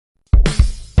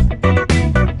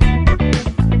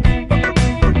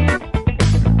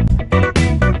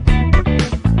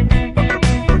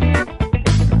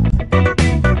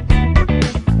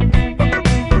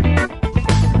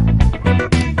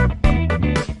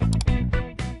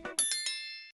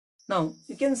Now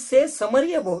you can say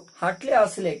summary about Hartley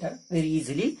oscillator very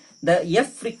easily. The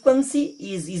F frequency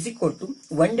is equal to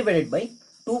 1 divided by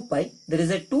 2 pi. There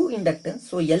is a 2 inductance,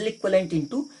 so L equivalent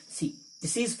into C.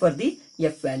 This is for the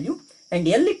F value. And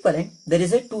L equivalent, there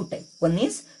is a 2 type. One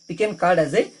is we can call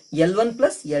as a L1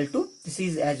 plus L2. This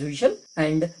is as usual.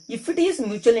 And if it is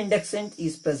mutual inductance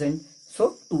is present,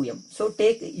 so 2M. So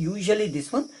take usually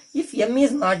this one. If M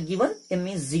is not given, M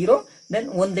is 0, then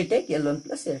only take L1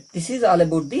 plus L2. This is all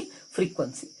about the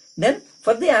frequency. Then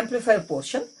for the amplifier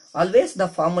portion, always the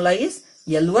formula is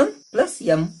L1 plus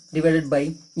M divided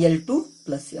by L2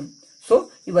 plus M.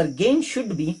 So your gain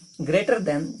should be greater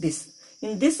than this.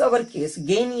 In this our case,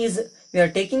 gain is we are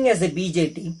taking as a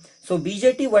BJT. So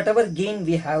BJT, whatever gain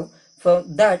we have, for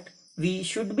that we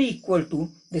should be equal to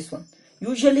this one.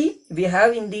 Usually we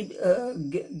have in the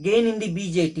gain in the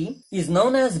BJT is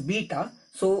known as beta.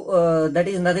 So that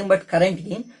is nothing but current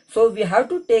gain. So we have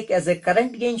to take as a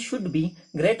current gain should be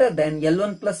greater than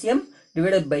L1 plus M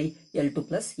divided by L2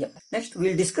 plus M. Next we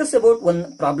will discuss about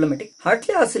one problematic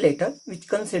Hartley oscillator which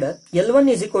consider L1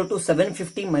 is equal to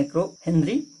 750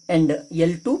 microhenry and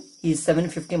L2 is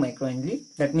 750 microhenry.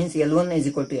 That means L1 is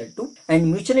equal to L2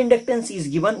 and mutual inductance is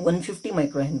given 150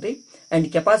 microhenry and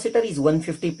capacitor is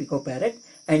 150 picofarad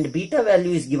and beta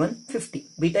value is given 50.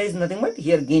 Beta is nothing but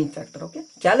here gain factor. Okay.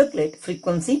 Calculate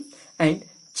frequency and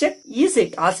check is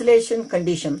it oscillation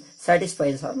condition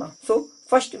satisfies or not. So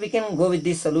first we can go with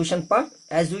the solution part.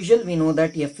 As usual we know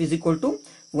that F is equal to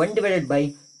 1 divided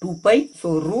by 2 pi.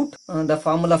 So root the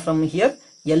formula from here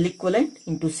L equivalent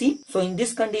into C. So in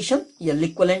this condition L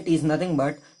equivalent is nothing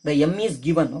but the M is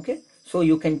given. Okay. So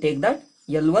you can take that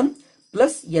L1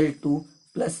 plus L2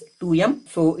 plus 2M.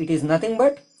 So it is nothing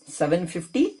but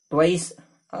 750 twice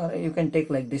you can take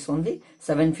like this only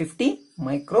 750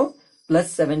 micro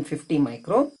plus 750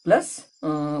 micro plus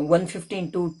 150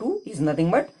 into 2 is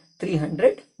nothing but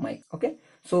 300 micro. Okay.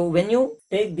 So when you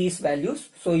take these values,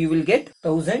 so you will get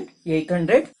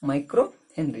 1800 micro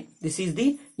Henry. This is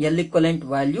the L equivalent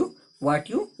value what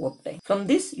you obtain. From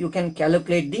this you can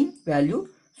calculate the value.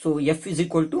 So F is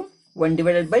equal to 1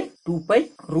 divided by 2 pi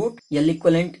root L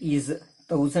equivalent is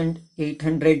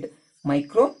 1800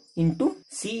 micro into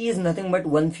C is nothing but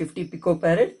 150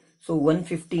 picofarad. So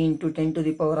 150 into 10 to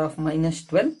the power of minus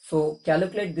 12. So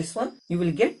calculate this one. You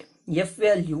will get F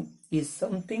value is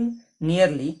something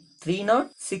nearly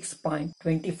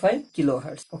 306.25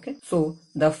 kilohertz. Okay. So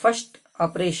the first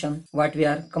operation what we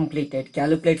are completed,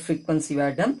 calculate frequency we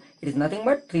are done. It is nothing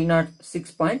but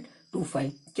 306.25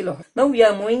 kilohertz. Now we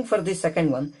are moving for the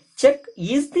second one. Check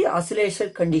is the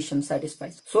oscillation condition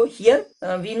satisfied. So here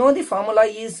we know the formula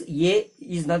is A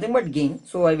is nothing but gain.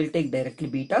 So I will take directly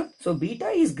beta. So beta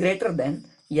is greater than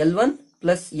L1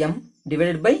 plus M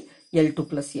divided by L2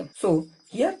 plus M. So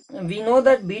here we know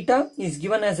that beta is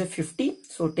given as a 50.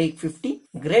 So take 50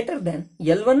 greater than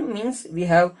L1 means we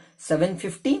have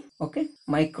 750 okay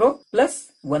micro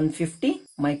plus 150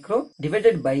 micro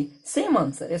divided by same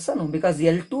answer. Yes or no? Because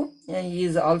L2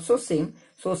 is also same.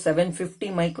 So 750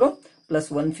 micro plus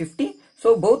 150.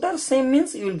 So both are same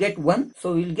means you will get 1.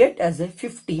 So we will get as a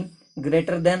 50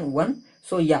 greater than 1.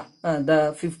 So yeah,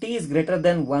 the 50 is greater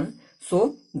than 1.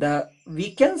 So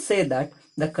we can say that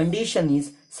the condition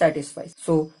is satisfies.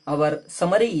 So our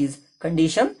summary is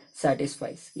condition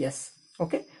satisfies. Yes.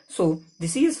 Okay. So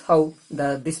this is how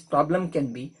this problem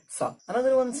can be solved.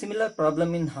 Another one similar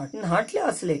problem in Hartley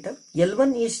oscillator.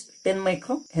 L1 is 10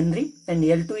 microhenry and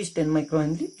L2 is 10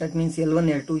 microhenry. That means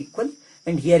L1 L2 equal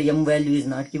and here M value is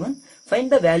not given. Find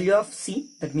the value of C,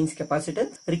 that means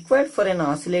capacitance, required for an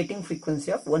oscillating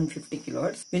frequency of 150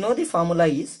 kilohertz. We know the formula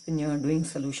is when you are doing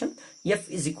solution, F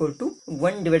is equal to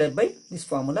 1 divided by this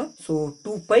formula. So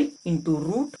 2 pi into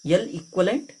root L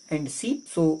equivalent and C.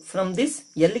 So from this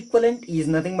L equivalent is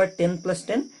nothing but 10 plus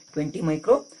 10, 20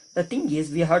 micro. The thing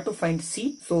is we have to find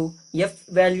C. So F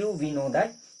value we know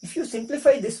that. If you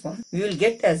simplify this one, we will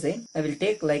get as a, I will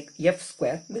take like F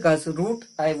square because root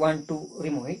I want to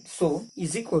remove it. So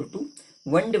is equal to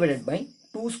 1 divided by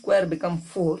 2 square become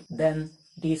 4, then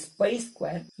it is pi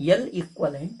square L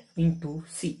equivalent into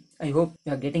C. I hope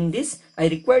you are getting this. I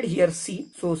required here C.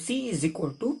 So C is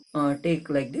equal to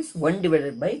take like this 1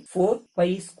 divided by 4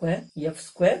 pi square F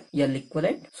square L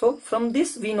equivalent. So from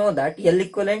this we know that L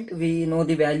equivalent we know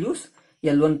the values.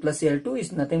 L1 plus L2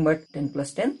 is nothing but 10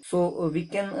 plus 10. So we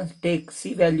can take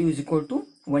C value is equal to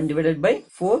 1 divided by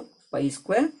 4 pi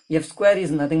square. F square is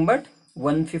nothing but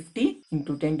 150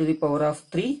 into 10 to the power of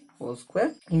 3 whole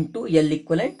square into L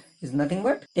equivalent is nothing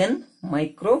but 10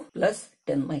 micro plus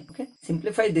 10 micro. Okay,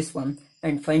 simplify this one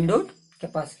and find out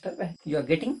capacitor value. You are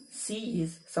getting C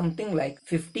is something like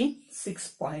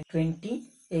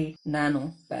 56.28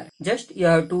 nanofarad. Just you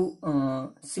have to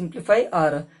simplify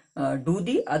or do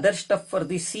the other stuff for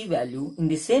the C value in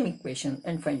the same equation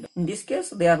and find out. In this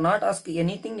case, they are not asking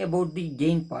anything about the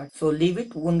gain part, so leave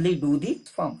it, only do the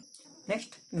form.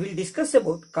 Next, we will discuss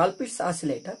about Culprits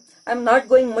oscillator. I am not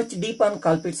going much deep on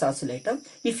Culprits oscillator.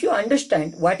 If you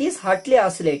understand what is Hartley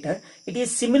oscillator, it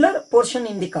is similar portion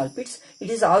in the Culprits.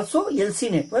 It is also LC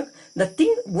network. The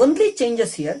thing only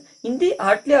changes here, in the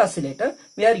Hartley oscillator,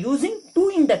 we are using 2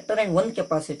 inductor and 1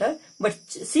 capacitor. But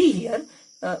see here,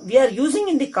 we are using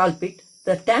in the Culprit,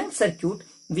 the tank circuit,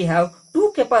 we have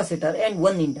 2 capacitor and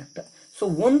 1 inductor. So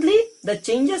only the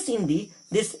changes in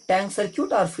this tank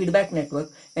circuit or feedback network,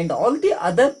 and all the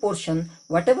other portion,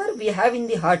 whatever we have in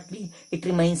the Hartley, it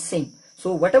remains same.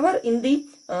 So whatever in the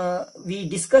we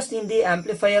discussed in the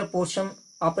amplifier portion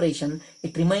operation,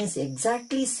 it remains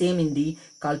exactly same in the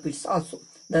Culprits also.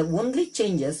 The only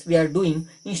changes we are doing,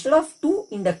 instead of 2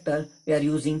 inductor, we are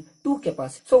using 2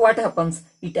 capacitor. So what happens?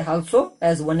 It also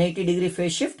has 180 degree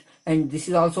phase shift, and this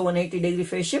is also 180 degree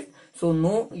phase shift. So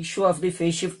no issue of the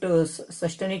phase shift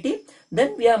sustainability.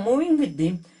 Then we are moving with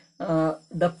the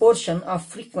portion of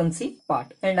frequency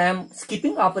part, and I am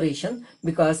skipping operation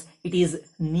because it is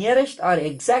nearest or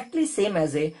exactly same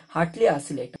as a Hartley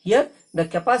oscillator. Here the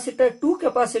capacitor, 2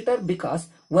 capacitor, because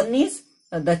one is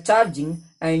the charging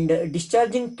and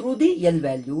discharging through the L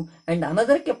value, and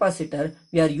another capacitor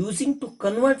we are using to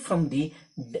convert from the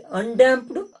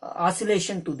undamped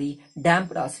oscillation to the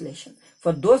damped oscillation.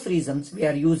 For those reasons we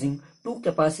are using 2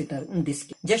 capacitor in this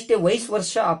case. Just a vice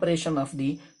versa operation of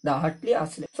the Hartley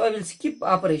oscillator. So I will skip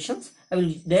operations. I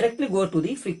will directly go to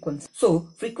the frequency. So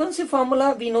frequency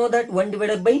formula, we know that 1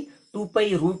 divided by 2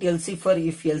 pi root LC for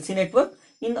if LC network.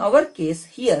 In our case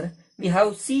here we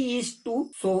have C is 2,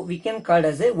 so we can call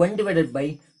as a 1 divided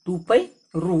by 2 pi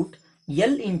root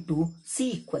L into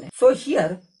C equivalent. So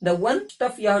here the one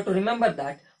stuff you have to remember,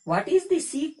 that what is the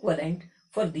C equivalent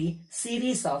for the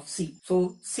series of C.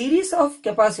 So series of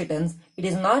capacitance, it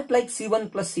is not like C1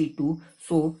 plus C2.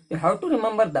 So you have to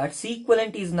remember that C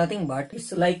equivalent is nothing but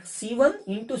it's like C1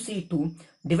 into C2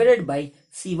 divided by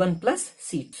C1 plus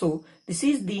C2. So this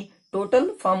is the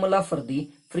total formula for the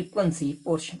frequency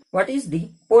portion. What is the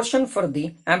portion for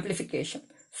the amplification?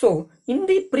 So in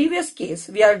the previous case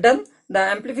we are done, the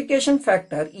amplification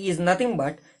factor is nothing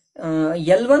but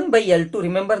L1 by L2.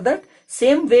 Remember that.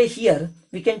 Same way here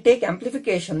we can take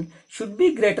amplification should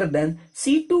be greater than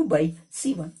C2 by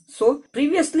C1. So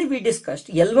previously we discussed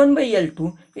L1 by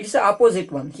L2, it is the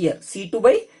opposite one here, C2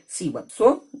 by C1.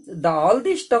 So all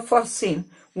these stuff are same.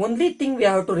 Only thing we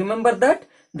have to remember that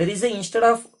there is a, instead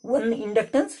of 1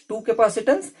 inductance, 2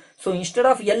 capacitance. So instead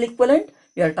of L equivalent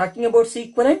we are talking about C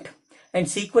equivalent, and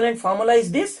C equivalent formula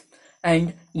is this.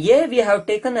 And A we have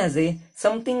taken as a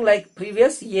something like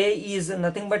previous, A is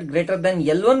nothing but greater than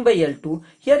L1 by L2.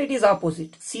 Here it is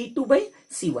opposite, C2 by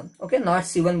C1. Okay, not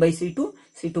C1 by C2,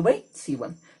 C2 by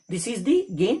C1. This is the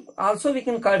gain. Also we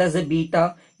can call it as a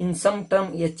beta, in some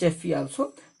term HFE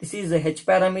also. This is a H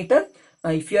parameter.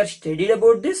 If you are studied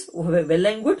about this, well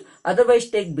and good. Otherwise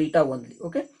take beta only.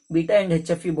 Okay, beta and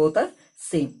HFE both are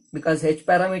same, because H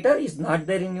parameter is not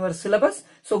there in your syllabus.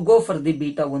 So go for the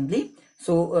beta only.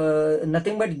 So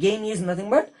nothing but gain is nothing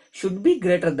but should be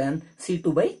greater than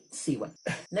C2 by C1.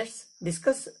 Let's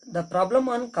discuss the problem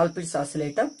on Culprits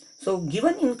oscillator. So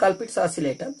given in Culprits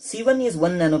oscillator, C1 is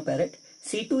 1 nanofarad,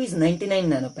 C2 is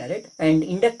 99 nanofarad, and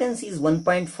inductance is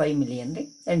 1.5 millihenry,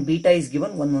 and beta is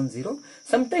given 110.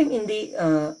 Sometime in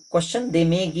the question they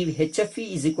may give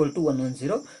HFE is equal to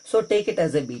 110. So take it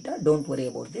as a beta, don't worry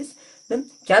about this.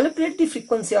 Then calculate the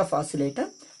frequency of oscillator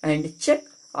and check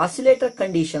oscillator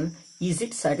condition, is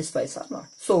it satisfies or not.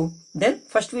 So then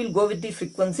first we will go with the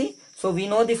frequency. So we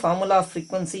know the formula of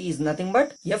frequency is nothing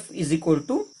but F is equal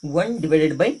to 1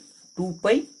 divided by 2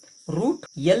 pi root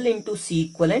L into C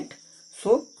equivalent.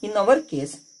 So in our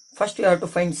case, first we have to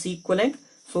find C equivalent.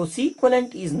 So C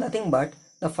equivalent is nothing but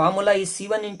the formula is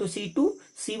C1 into C2,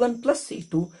 C1 plus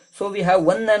C2. So we have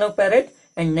 1 nanofarad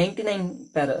and 99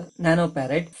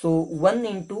 nanofarad. So 1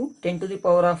 into 10 to the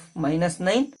power of minus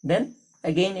 9. Then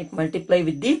again it multiply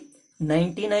with the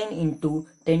 99 into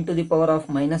 10 to the power of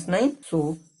minus 9.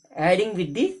 So adding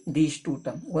with these two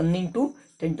terms, 1 into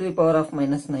 10 to the power of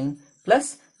minus 9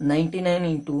 plus 99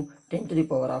 into 10 to the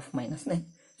power of minus 9.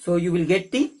 So you will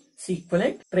get the C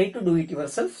equivalent. Try to do it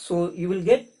yourself. So you will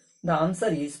get the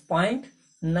answer is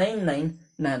 0.99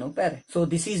 nanofarad. So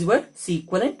this is what C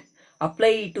equivalent. apply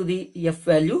it to the F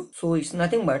value. So it's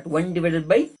nothing but 1 divided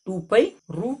by 2 pi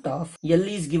root of L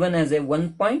is given as a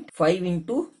 1.5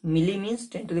 into milli means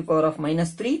 10 to the power of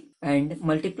minus 3 and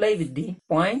multiply with the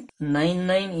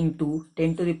 0.99 into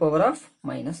 10 to the power of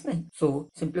minus 9. So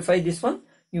simplify this one,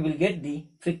 you will get the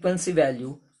frequency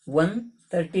value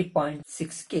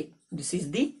 130.6K. This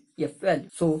is the F value.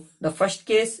 So the first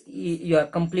case you are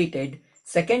completed.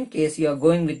 Second case you are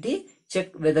going with the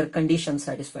check whether condition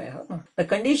satisfy or not. The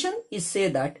condition is say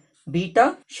that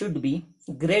beta should be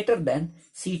greater than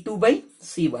C2 by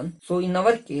C1. So in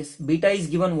our case beta is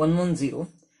given 110,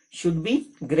 should be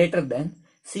greater than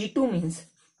C2 means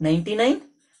 99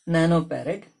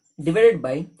 nanofarad divided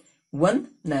by 1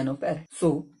 nanofarad.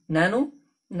 So nano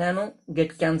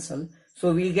get cancelled.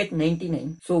 So we will get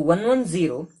 99. So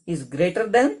 110 is greater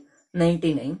than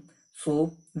 99.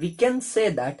 So we can say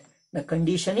that the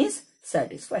condition is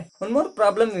satisfied. One more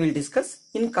problem we will discuss.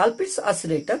 In Culprits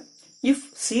oscillator,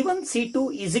 if C1,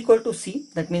 C2 is equal to C,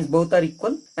 that means both are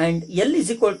equal, and L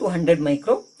is equal to 100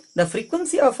 micro, the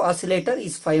frequency of oscillator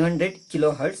is 500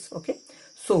 kilohertz. Okay.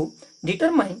 So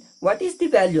determine what is the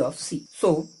value of C.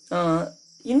 So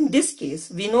in this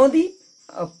case, we know the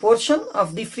portion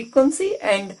of the frequency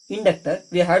and inductor.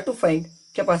 We have to find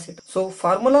capacitor. So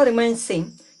formula remains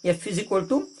same. F is equal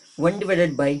to 1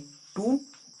 divided by 2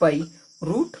 pi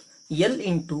root L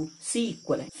into C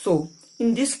equivalent. So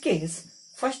in this case,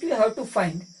 first we have to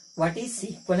find what is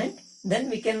C equivalent. Then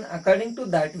we can, according to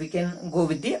that, we can go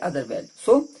with the other value.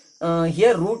 So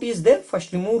here root is there.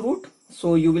 First remove root.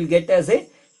 So you will get as a,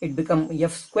 it become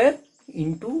F square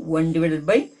into 1 divided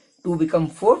by 2 become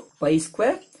 4 pi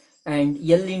square and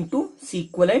L into C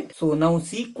equivalent. So now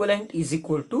C equivalent is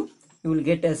equal to, you will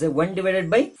get as a 1 divided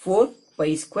by 4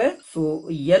 pi square. So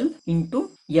L into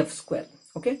F square.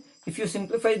 Okay. If you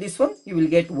simplify this one, you will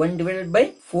get 1 divided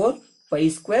by 4 pi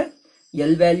square.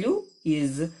 L value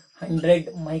is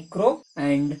 100 micro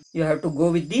and you have to go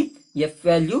with the F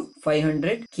value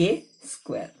 500 K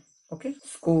square. Okay.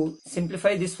 So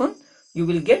simplify this one, you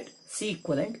will get C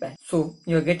equivalent back. So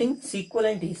you are getting C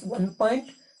equivalent is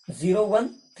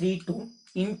 1.0132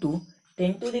 into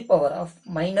 10 to the power of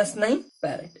minus 9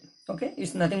 farad. Okay,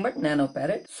 it's nothing but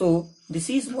nanofarad. So this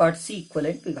is what C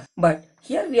equivalent we got. But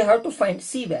here we have to find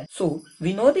C value. So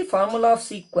we know the formula of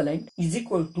C equivalent is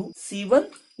equal to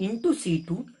C1 into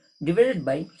C2 divided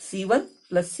by C1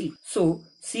 plus C. So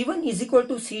C1 is equal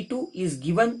to C2 is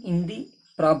given in the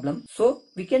problem. So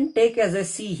we can take as a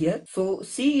C here. So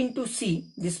C into C,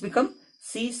 this become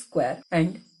C square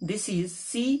and this is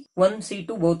C1,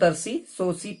 C2 both are C.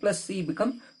 So C plus C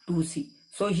become 2C.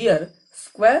 So here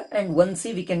square and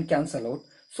 1C we can cancel out.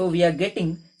 So we are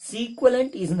getting C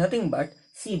equivalent is nothing but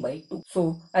C by 2.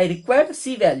 So I required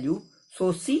C value.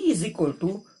 So C is equal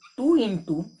to 2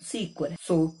 into C equivalent.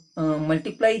 So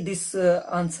multiply this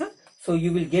answer. So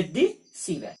you will get the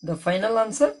C value. The final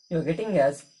answer you are getting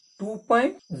as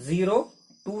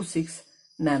 2.026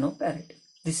 nanofarad.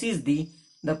 This is the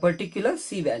particular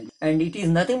C value and it is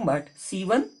nothing but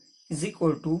C1 is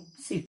equal to C2.